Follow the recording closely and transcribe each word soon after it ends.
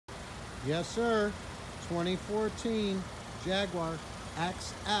Yes, sir. 2014 Jaguar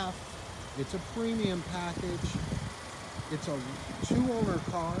XF. It's a premium package. It's a two-owner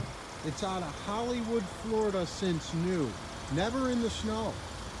car. It's out of Hollywood, Florida since new. Never in the snow.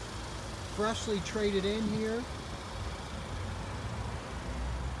 Freshly traded in here.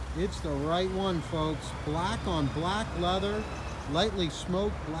 It's the right one, folks. Black on black leather. Lightly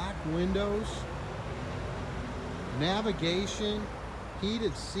smoked black windows. Navigation.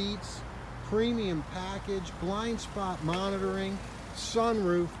 Heated seats. Premium package. Blind spot monitoring.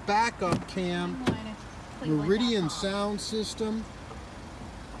 Sunroof. Backup cam. Meridian sound system.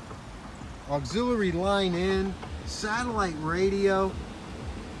 Auxiliary line in. Satellite radio.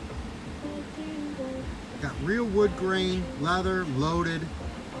 Got real wood grain, leather, loaded.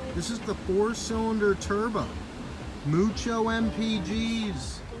 This is the 4-cylinder turbo. Mucho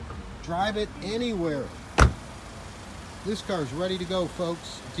MPGs. Drive it anywhere. This car is ready to go,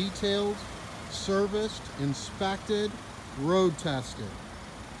 folks. Detailed, serviced, inspected, road tested.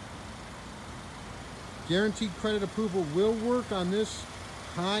 Guaranteed credit approval will work on this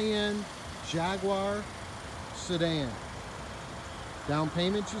high-end Jaguar sedan. Down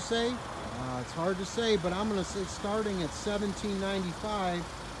payment, you say? It's hard to say, but I'm going to say starting at $17.95,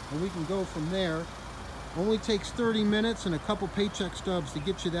 and we can go from there. Only takes 30 minutes and a couple paycheck stubs to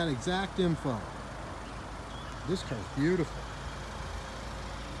get you that exact info. This car's beautiful.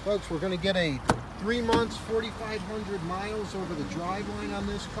 Folks, we're going to get a 3 months, 4,500 miles over the driveline on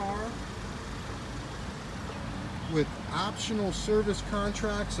this car, with optional service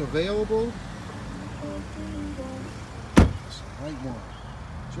contracts available. It's the right one.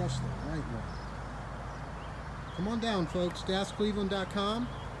 Just the right one. Come on down, folks. DasCleveland.com,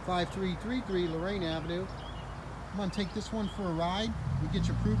 5333 Lorraine Avenue. Come on, take this one for a ride. We get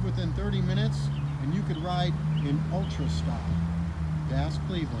you approved within 30 minutes, and you could ride in ultra style.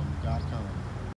 DasCleveland.com.